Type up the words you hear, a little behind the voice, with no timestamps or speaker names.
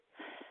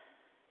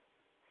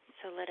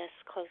So let us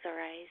close our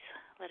eyes.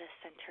 Let us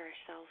center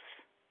ourselves.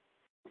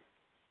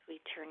 As we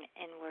turn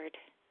inward,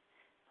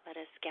 let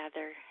us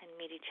gather and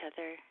meet each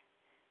other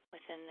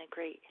within the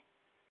great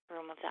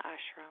room of the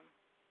ashram.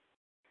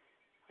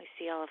 We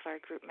see all of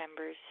our group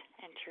members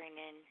entering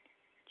in,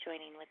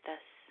 joining with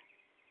us,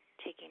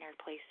 taking our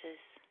places.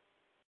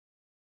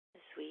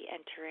 As we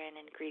enter in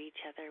and greet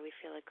each other, we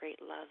feel a great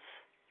love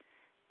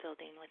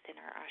building within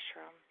our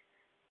ashram.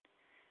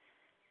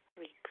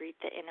 We greet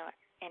the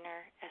inner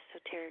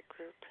esoteric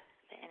group,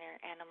 the inner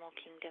animal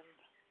kingdom,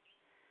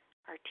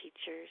 our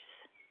teachers,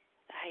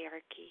 the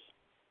hierarchy,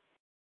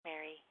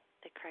 Mary,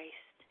 the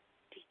Christ,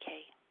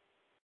 DK.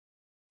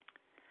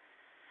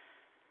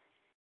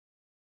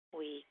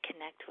 We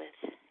connect with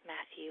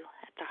Matthew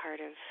at the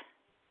heart of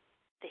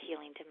the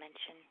healing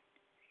dimension.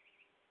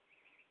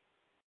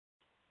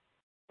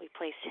 We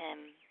place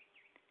him,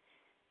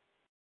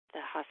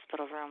 the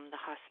hospital room, the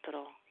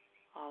hospital,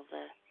 all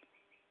the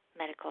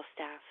medical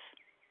staff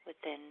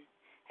within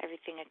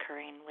everything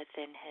occurring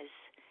within his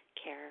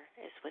care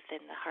is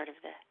within the heart of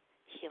the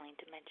healing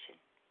dimension.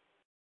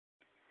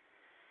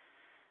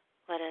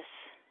 Let us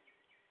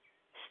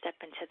step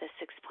into the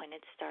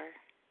six-pointed star,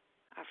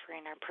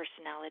 offering our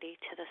personality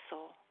to the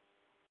soul,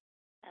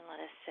 and let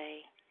us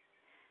say,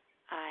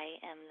 I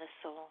am the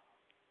soul.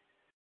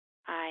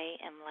 I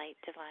am light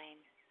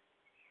divine.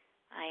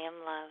 I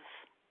am love.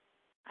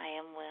 I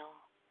am will.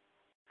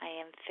 I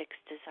am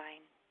fixed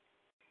design.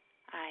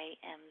 I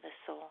am the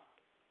soul.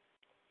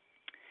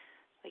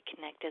 We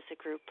connect as a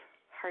group,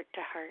 heart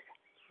to heart,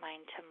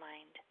 mind to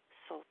mind,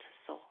 soul to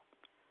soul,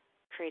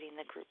 creating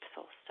the group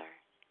soul star.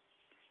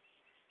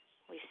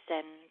 We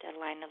send a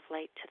line of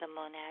light to the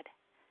monad,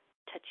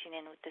 touching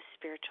in with the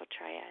spiritual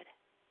triad.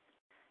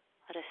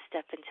 Let us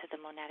step into the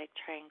monadic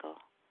triangle,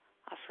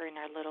 offering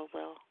our little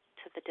will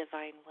to the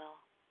divine will.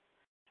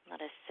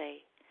 Let us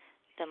say,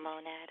 the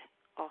monad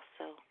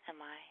also am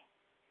I.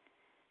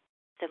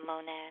 The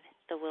monad,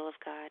 the will of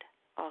God,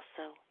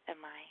 also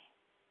am I.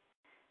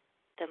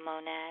 The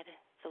monad,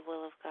 the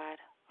will of God,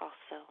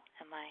 also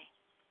am I.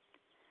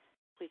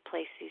 We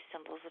place these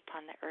symbols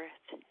upon the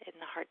earth in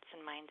the hearts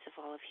and minds of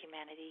all of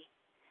humanity.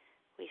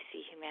 We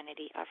see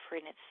humanity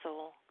offering its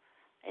soul,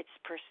 its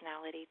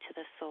personality to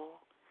the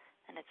soul,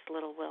 and its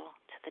little will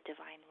to the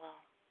divine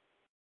will.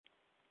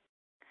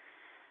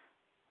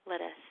 Let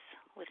us,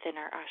 within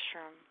our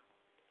ashram,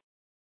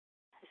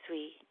 as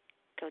we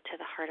go to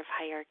the heart of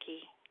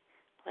hierarchy,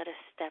 let us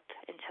step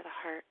into the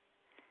heart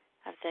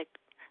of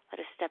let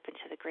us step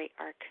into the great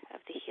arc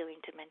of the healing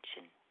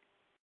dimension,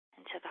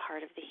 into the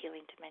heart of the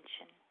healing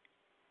dimension.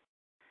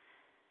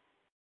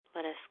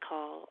 Let us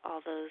call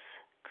all those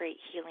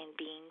great healing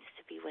beings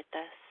to be with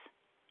us.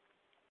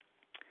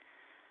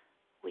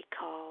 We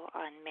call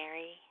on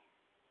Mary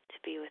to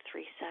be with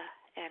Risa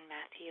and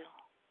Matthew.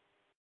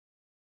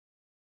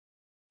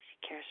 She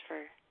cares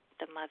for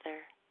the mother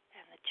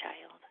and the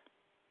child.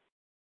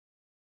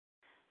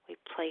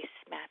 We place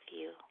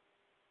Matthew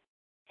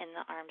in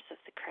the arms of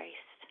the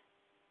Christ.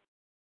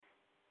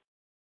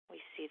 We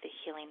see the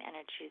healing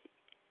energies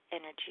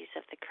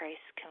of the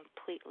Christ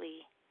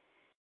completely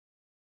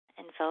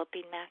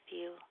enveloping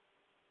Matthew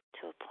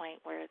to a point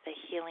where the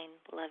healing,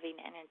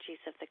 loving energies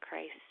of the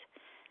Christ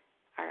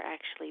are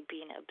actually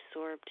being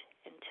absorbed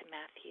into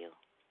Matthew,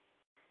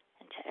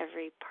 into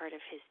every part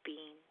of his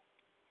being.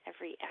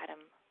 Every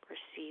atom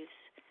receives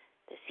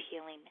this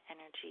healing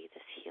energy,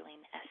 this healing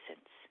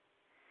essence.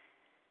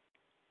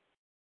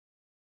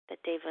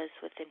 The devas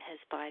within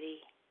his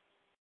body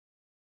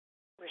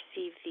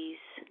receive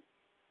these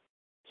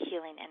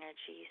healing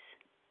energies.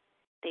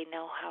 They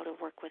know how to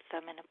work with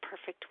them in a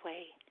perfect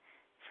way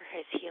for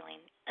his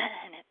healing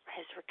and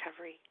his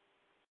recovery.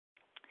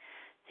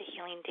 The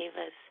healing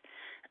devas,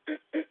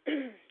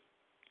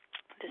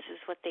 this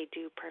is what they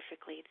do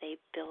perfectly. They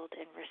build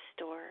and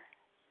restore.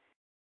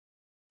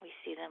 We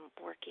see them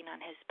working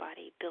on his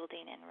body,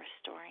 building and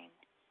restoring.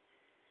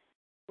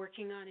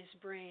 Working on his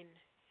brain,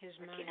 his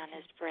mind. Working on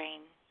his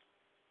brain.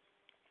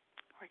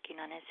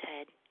 Working on his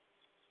head.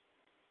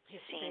 His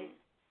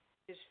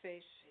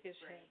face, his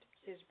head,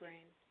 his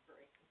brain.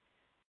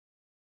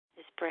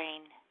 His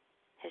brain,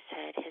 his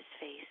head, his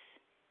face,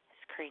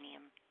 his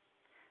cranium.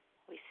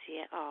 We see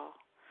it all.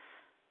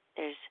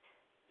 There's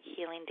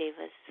healing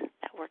devas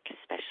that work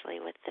especially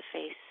with the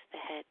face,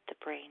 the head, the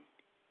brain.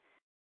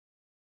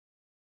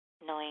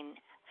 Knowing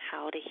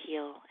how to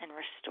heal and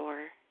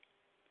restore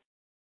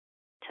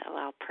to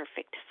allow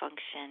perfect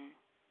function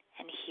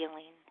and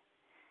healing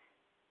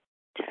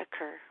to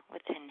occur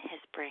within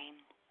his brain,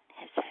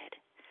 his head.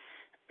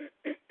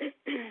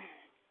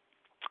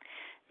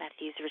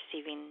 Matthew's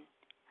receiving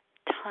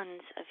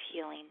tons of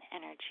healing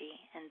energy,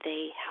 and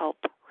they help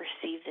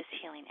receive this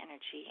healing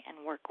energy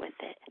and work with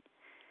it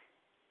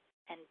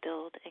and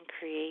build and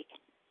create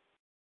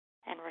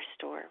and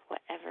restore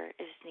whatever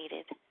is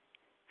needed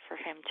for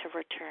him to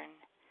return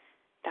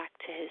back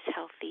to his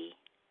healthy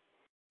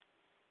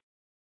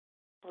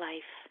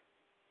life,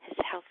 his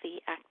healthy,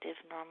 active,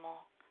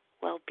 normal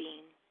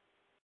well-being.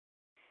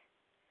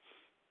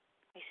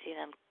 We see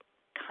them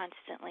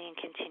constantly and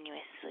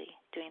continuously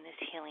doing this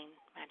healing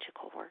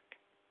magical work.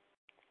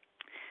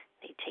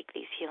 They take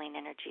these healing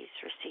energies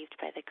received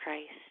by the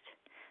Christ,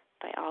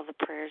 by all the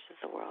prayers of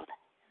the world,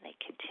 and they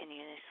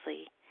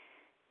continuously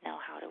know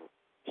how to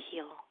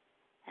heal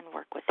and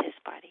work with his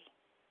body.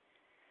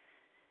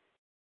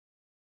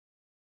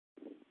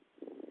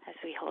 As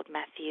we hold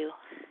Matthew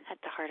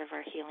at the heart of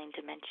our healing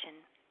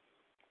dimension,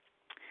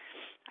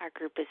 our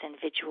group is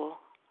individual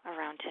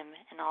around him,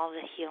 and all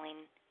the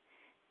healing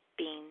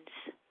beings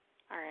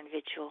are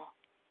individual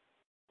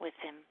with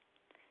him.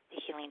 The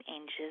healing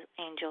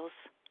angels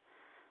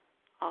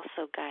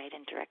also guide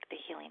and direct the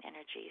healing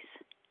energies,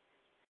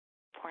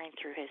 pouring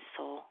through his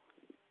soul,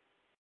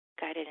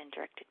 guided and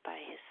directed by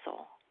his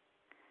soul,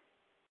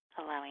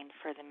 allowing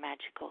for the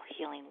magical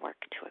healing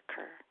work to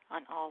occur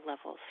on all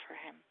levels for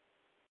him.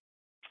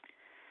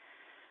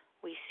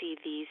 We see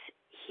these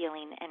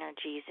healing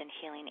energies and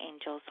healing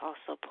angels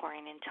also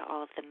pouring into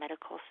all of the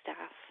medical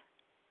staff,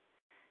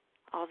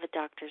 all the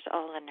doctors,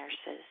 all the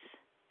nurses,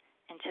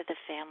 into the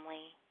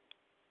family,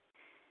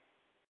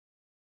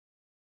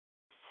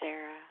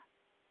 Sarah,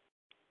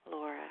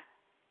 Laura,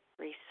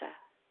 Risa,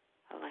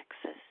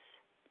 Alexis,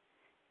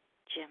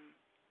 Jim,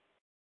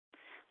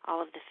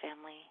 all of the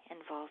family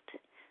involved.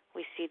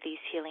 We see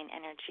these healing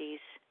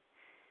energies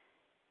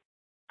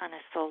on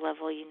a soul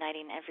level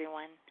uniting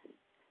everyone,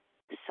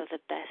 so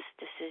the best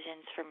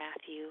decisions for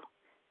Matthew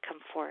come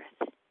forth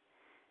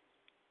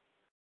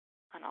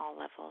on all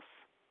levels,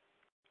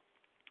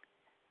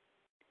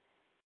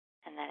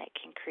 and that it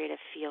can create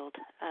a field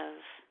of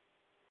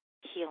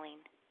healing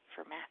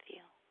for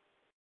Matthew.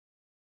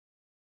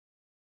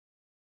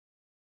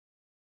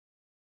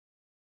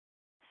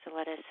 So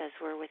let us, as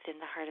we're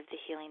within the heart of the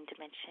healing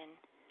dimension,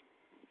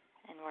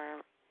 and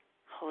we're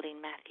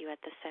holding Matthew at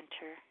the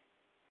center,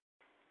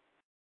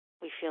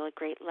 we feel a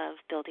great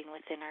love building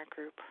within our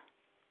group.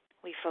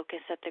 We focus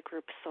at the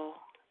group soul,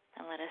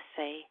 and let us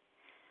say,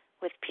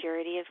 with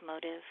purity of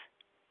motive,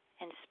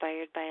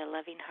 inspired by a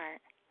loving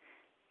heart,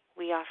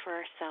 we offer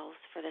ourselves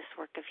for this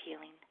work of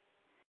healing.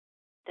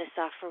 This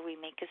offer we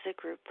make as a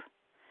group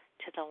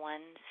to the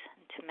ones,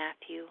 and to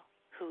Matthew,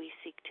 who we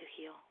seek to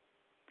heal.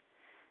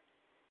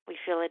 We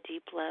feel a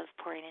deep love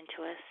pouring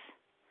into us,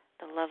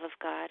 the love of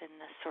God and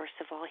the source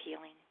of all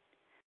healing.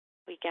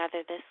 We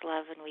gather this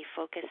love and we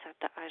focus at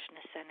the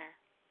Ajna Center.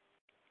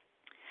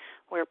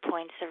 We're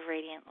points of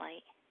radiant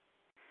light.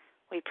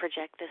 We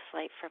project this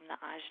light from the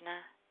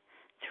Ajna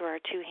through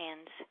our two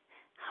hands,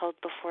 held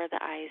before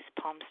the eyes,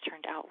 palms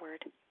turned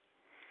outward.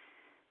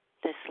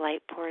 This light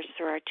pours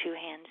through our two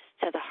hands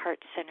to the heart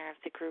center of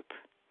the group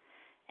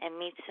and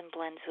meets and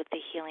blends with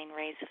the healing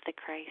rays of the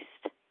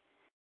Christ.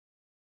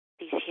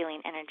 These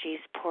healing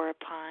energies pour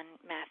upon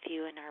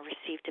Matthew and are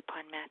received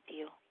upon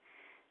Matthew.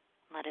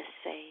 Let us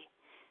say,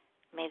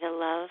 may the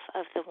love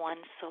of the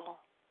one soul,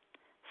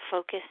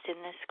 focused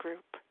in this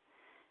group,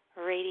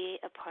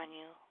 radiate upon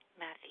you,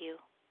 Matthew,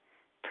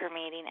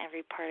 permeating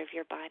every part of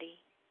your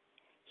body,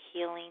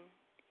 healing,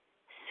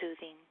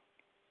 soothing,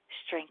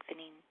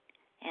 strengthening,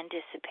 and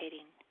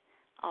dissipating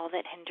all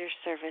that hinders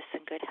service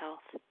and good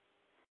health.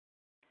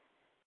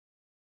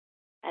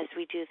 As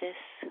we do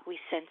this, we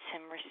sense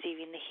him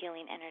receiving the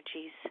healing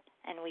energies,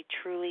 and we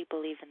truly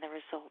believe in the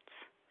results.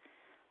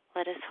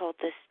 Let us hold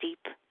this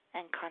deep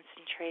and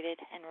concentrated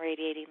and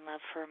radiating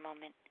love for a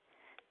moment.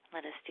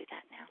 Let us do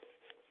that now.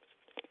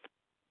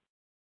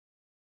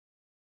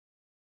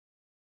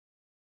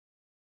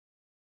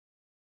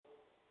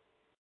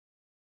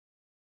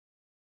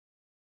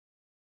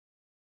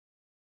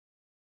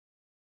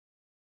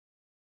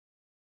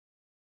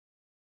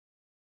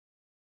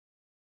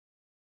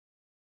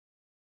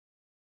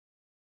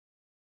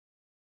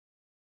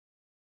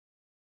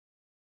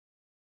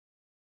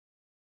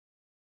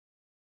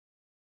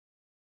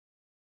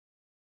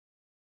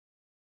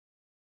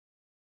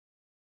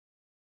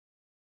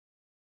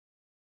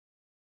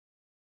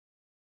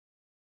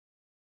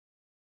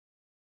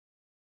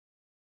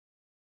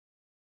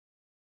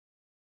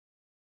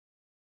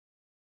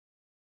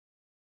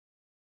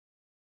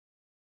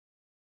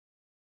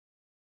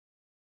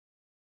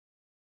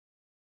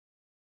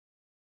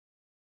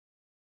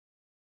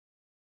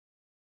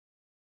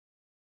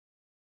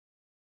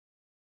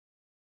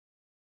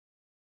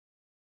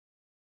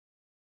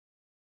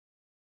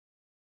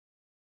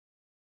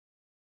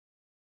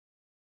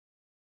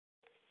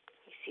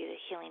 We see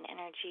the healing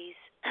energies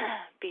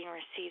being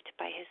received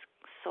by his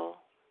soul,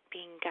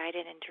 being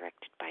guided and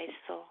directed by his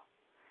soul,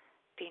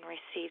 being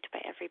received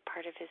by every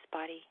part of his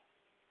body.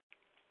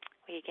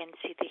 We again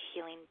see the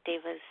healing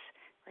devas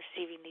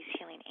receiving these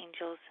healing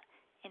angels,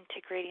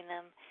 integrating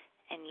them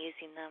and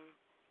using them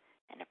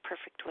in a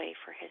perfect way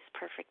for his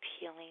perfect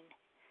healing,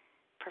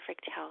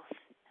 perfect health,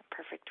 and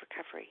perfect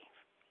recovery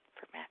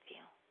for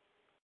Matthew.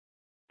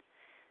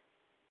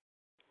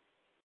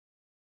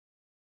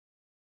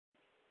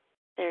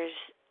 There's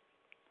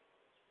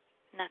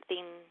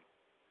nothing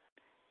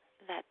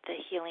that the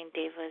healing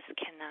devas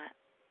cannot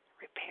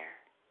repair.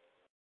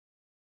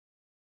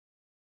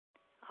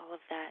 All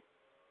of that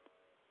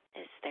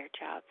is their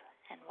job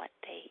and what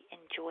they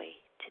enjoy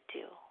to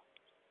do.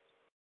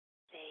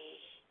 They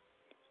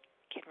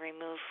can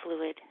remove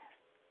fluid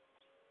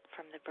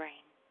from the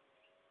brain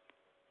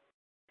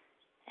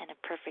in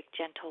a perfect,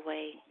 gentle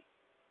way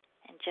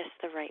and just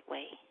the right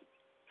way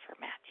for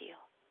Matthew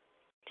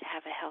to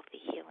have a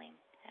healthy healing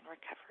and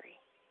recovery.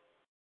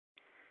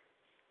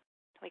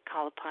 We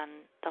call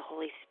upon the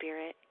Holy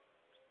Spirit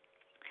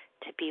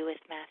to be with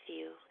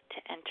Matthew, to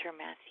enter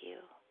Matthew,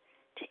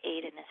 to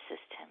aid and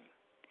assist him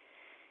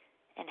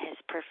in his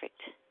perfect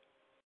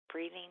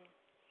breathing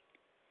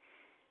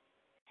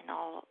and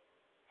all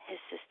his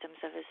systems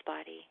of his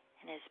body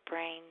and his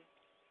brain.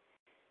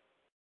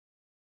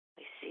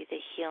 We see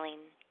the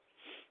healing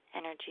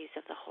energies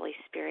of the Holy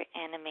Spirit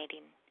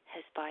animating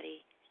his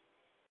body,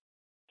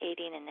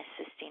 aiding and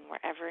assisting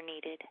wherever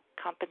needed,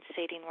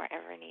 compensating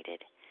wherever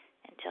needed,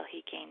 until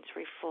he gains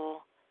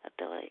full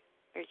ability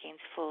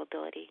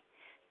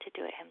to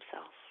do it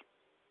himself.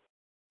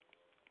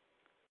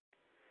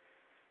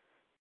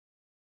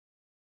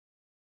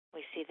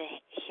 We see the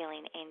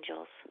healing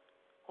angels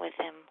with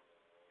him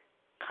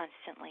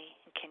constantly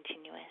and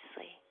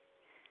continuously.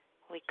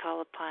 We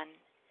call upon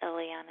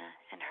Ileana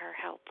and her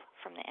help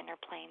from the inner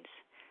planes,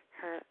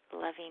 her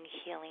loving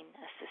healing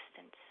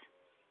assistance.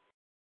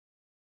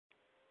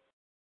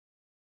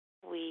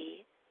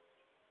 We,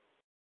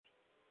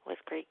 with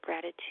great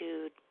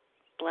gratitude,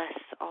 bless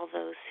all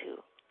those who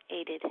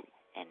aided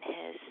in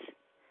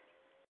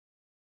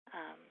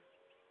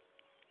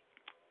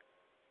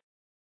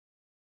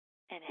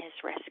his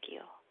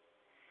rescue.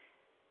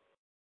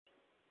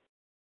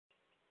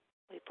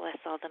 We bless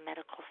all the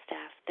medical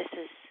staff. This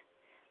is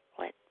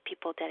what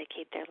people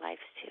dedicate their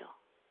lives to.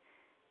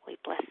 We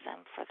bless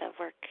them for the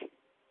work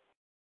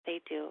they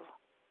do,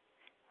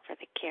 for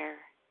the care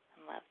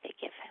and love they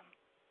give him.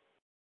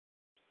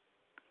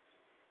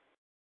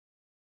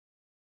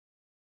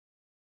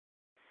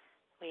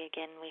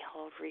 We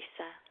hold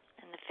Risa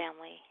and the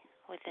family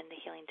within the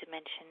healing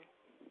dimension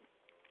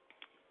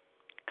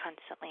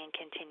constantly and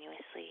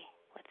continuously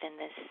within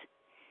this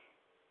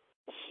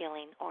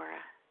healing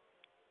aura.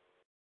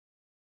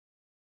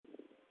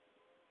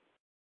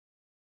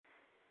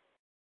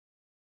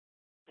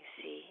 We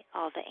see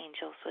all the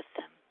angels with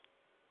them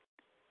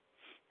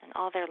and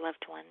all their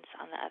loved ones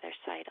on the other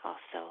side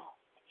also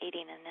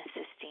aiding and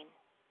assisting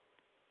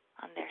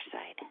on their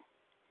side.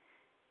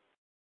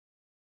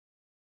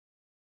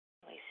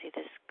 We see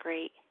this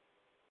great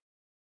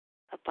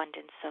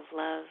abundance of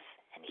love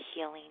and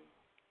healing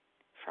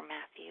for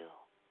Matthew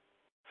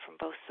from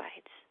both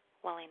sides,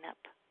 welling up,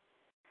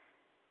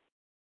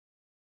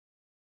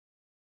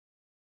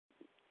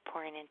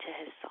 pouring into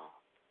his soul,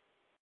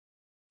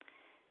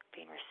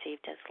 being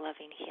received as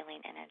loving,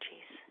 healing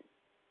energies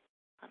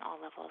on all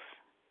levels.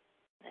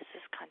 This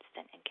is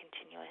constant and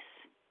continuous,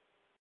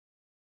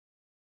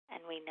 and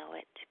we know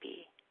it to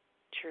be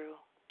true,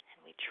 and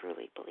we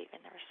truly believe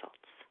in the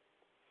results.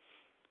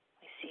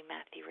 We see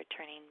Matthew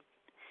recovering,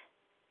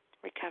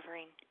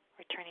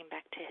 returning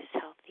back to his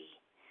healthy,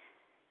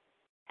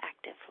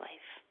 active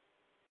life.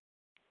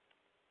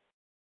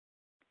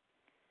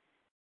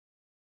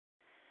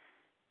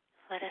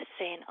 Let us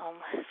say an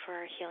Om for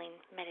our healing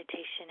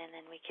meditation, and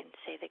then we can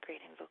say the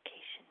great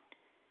invocation.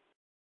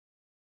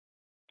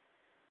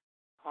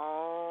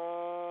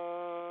 Om.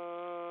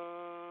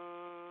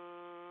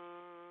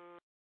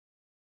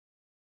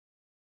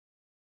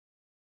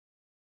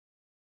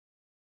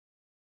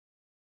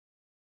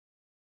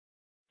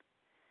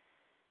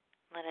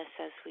 Let us,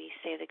 as we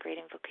say the great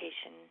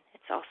invocation,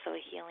 it's also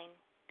a healing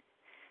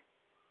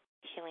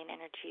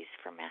energies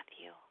for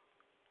Matthew.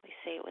 We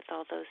say it with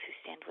all those who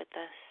stand with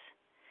us,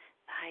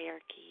 the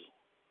hierarchy,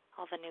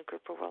 all the new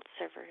group of world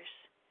servers,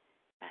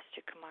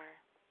 Master Kumar.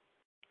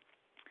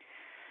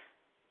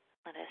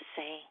 Let us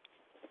say,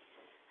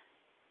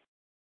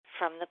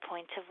 from the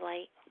point of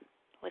light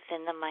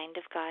within the mind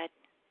of God,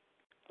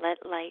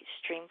 let light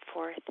stream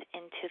forth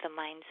into the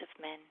minds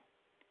of men.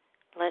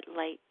 Let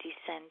light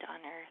descend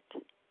on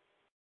earth.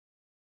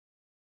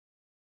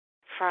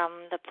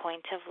 From the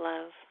point of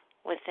love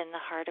within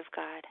the heart of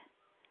God,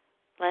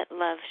 let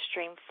love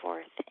stream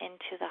forth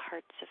into the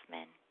hearts of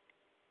men.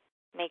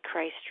 May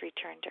Christ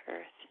return to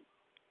earth.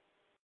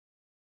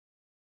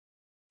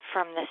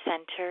 From the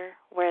center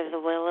where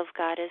the will of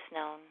God is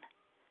known,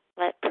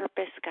 let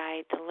purpose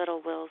guide the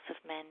little wills of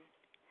men,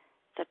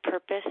 the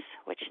purpose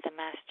which the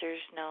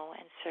masters know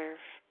and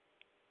serve.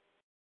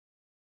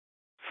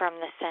 From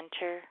the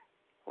center,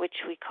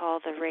 which we call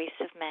the race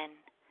of men,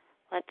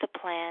 let the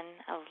plan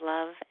of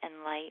love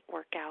and light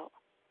work out,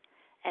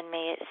 and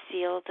may it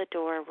seal the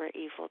door where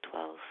evil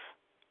dwells.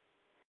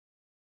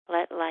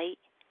 Let light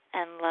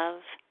and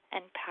love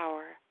and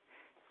power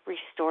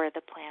restore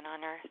the plan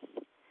on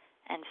earth,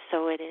 and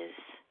so it is,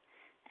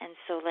 and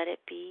so let it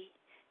be,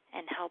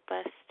 and help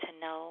us to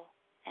know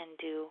and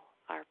do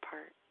our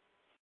part.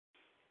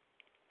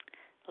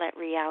 Let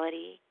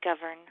reality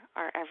govern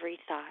our every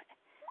thought,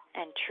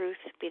 and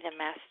truth be the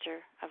master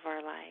of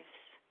our lives.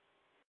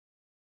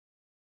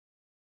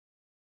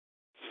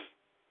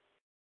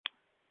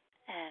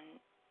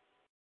 And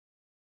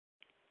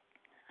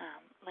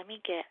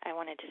I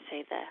wanted to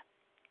say the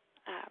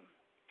um,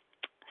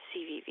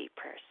 CVV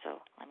prayers,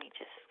 so let me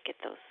just get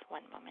those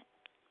one moment.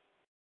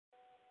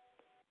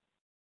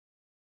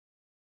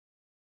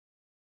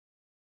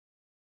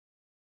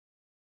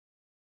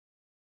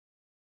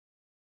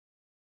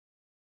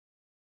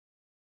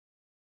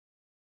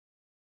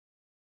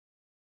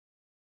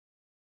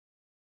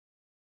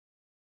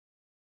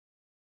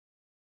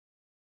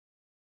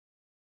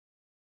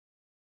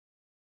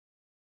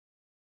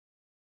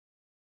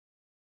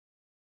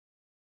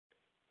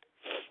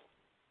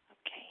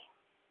 Okay.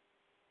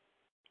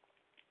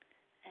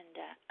 And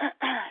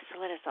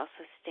so let us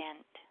also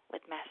stand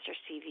with Master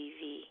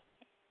CVV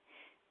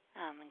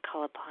and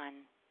call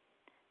upon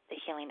the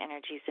healing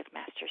energies of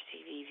Master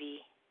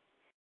CVV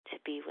to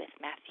be with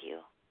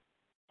Matthew.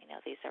 You know,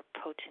 these are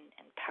potent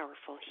and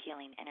powerful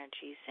healing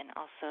energies, and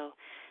also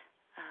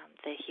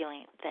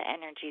the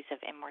energies of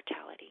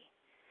immortality.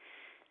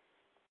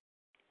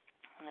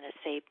 I'm going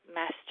to say,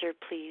 Master,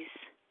 please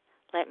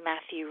let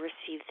Matthew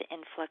receive the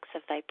influx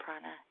of thy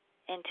prana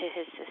into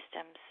his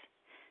systems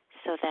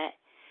so that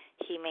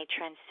he may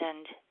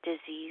transcend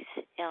disease,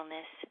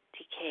 illness,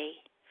 decay,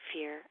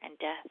 fear, and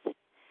death,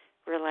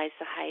 realize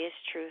the highest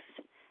truth,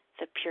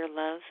 the pure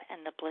love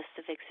and the bliss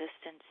of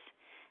existence,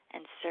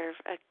 and serve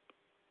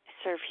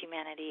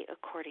humanity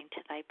according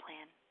to thy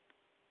plan.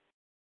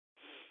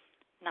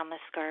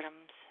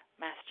 Namaskardams,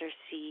 Master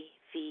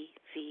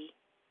CVV.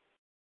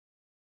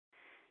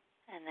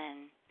 And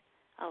then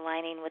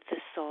aligning with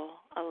the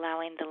soul,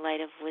 allowing the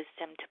light of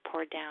wisdom to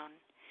pour down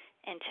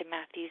into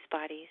Matthew's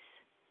bodies,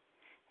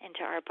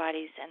 into our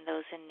bodies and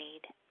those in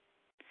need.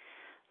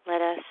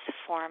 Let us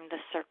form the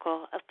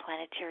circle of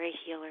planetary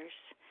healers.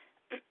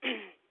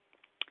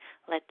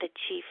 Let the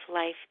chief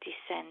life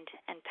descend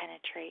and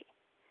penetrate.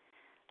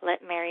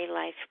 Let Mary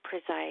life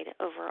preside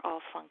over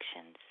all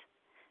functions.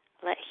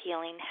 Let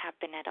healing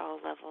happen at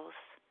all levels.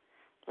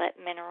 Let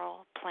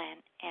mineral, plant,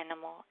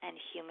 animal, and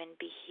human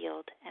be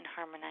healed and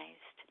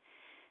harmonized.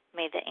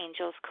 May the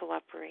angels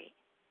cooperate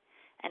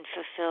and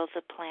fulfill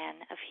the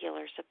plan of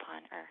healers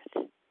upon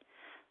earth.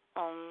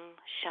 Om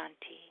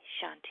Shanti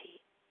Shanti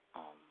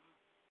Om.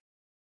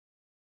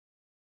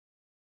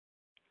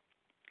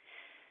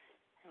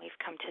 And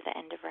we've come to the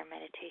end of our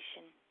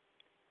meditation.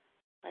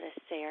 Let us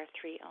say our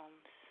 3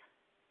 Oms.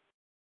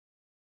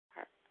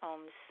 Our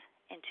Oms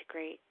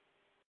integrate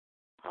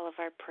all of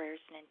our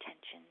prayers and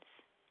intentions.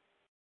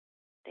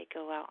 They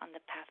go out on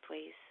the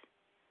pathways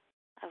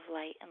of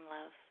light and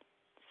love,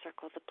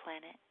 circle the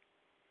planet,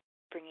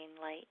 bringing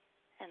light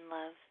and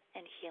love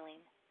and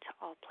healing to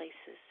all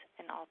places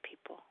and all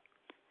people.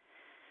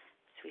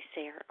 As we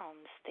say our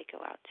Oms, they go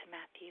out to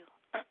Matthew.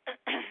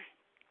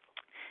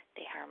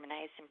 They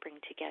harmonize and bring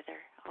together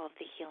all of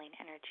the healing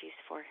energies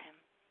for him.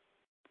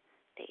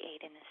 They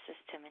aid and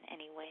assist him in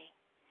any way.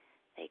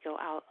 They go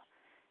out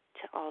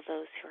to all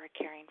those who are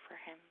caring for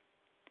him,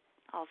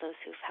 all those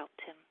who've helped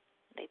him.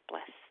 They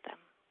bless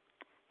them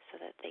so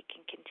that they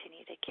can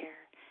continue to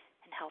care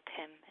and help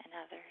him and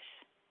others.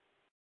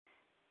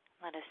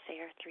 Let us say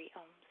our 3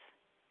 Oms.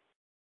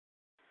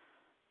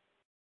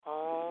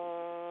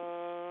 Om.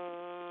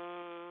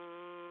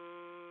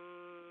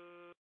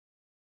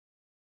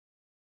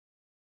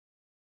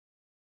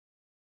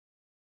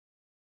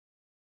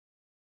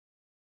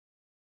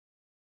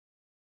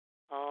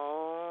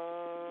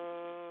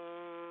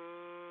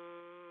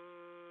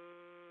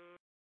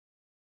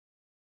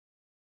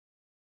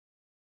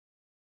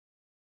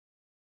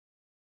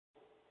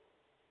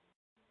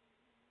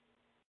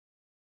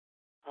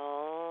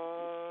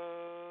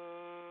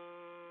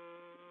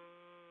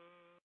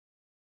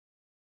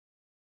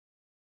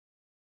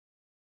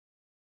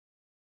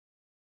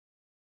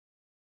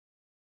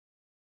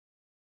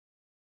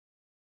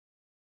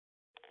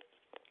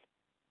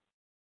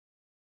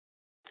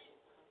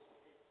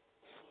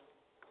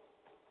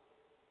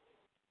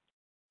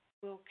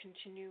 We'll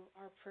continue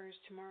our prayers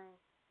tomorrow,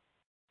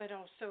 but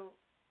also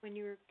when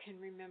you can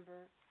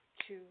remember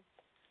to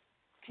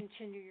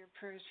continue your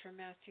prayers for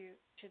Matthew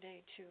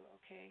today too,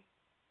 okay?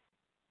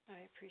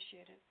 I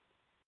appreciate it.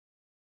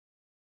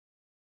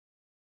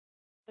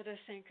 Let us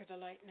anchor the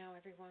light now,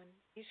 everyone.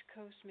 East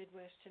Coast,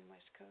 Midwest, and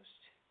West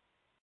Coast.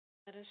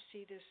 Let us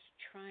see this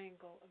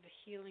triangle of the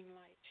healing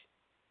light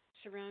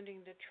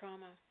surrounding the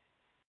trauma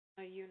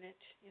unit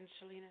in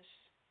Salinas.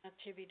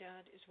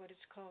 Natividad is what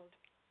it's called.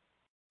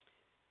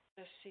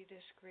 Let us see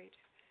this great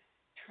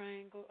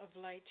triangle of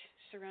light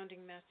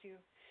surrounding Matthew.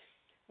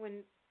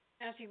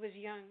 As he was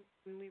young,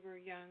 when we were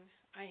young,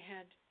 I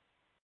had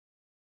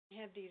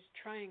these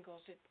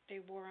triangles that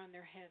they wore on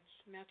their heads.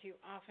 Matthew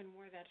often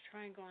wore that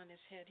triangle on his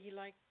head. He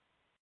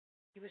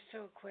was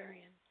so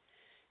Aquarian.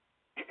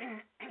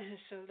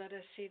 So let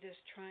us see this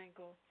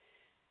triangle,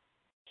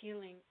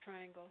 healing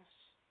triangles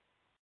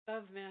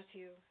of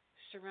Matthew,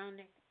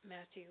 surrounding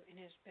Matthew in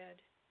his bed.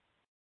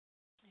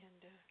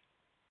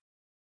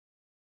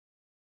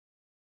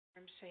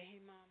 And say, hey,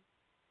 Mom,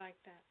 like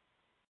that.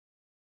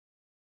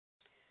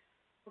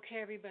 Okay,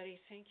 everybody,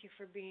 thank you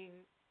for being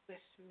with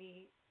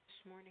me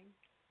this morning.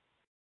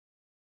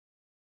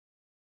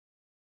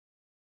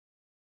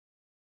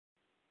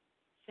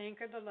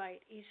 anchor the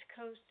light, East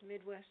Coast,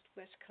 Midwest,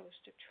 West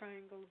Coast, a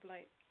triangle of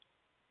light.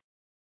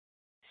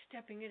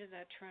 Stepping into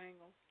that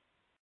triangle.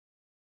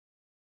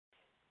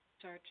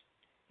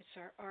 It's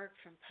our arc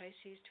from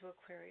Pisces to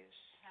Aquarius.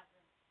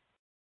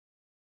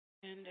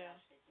 And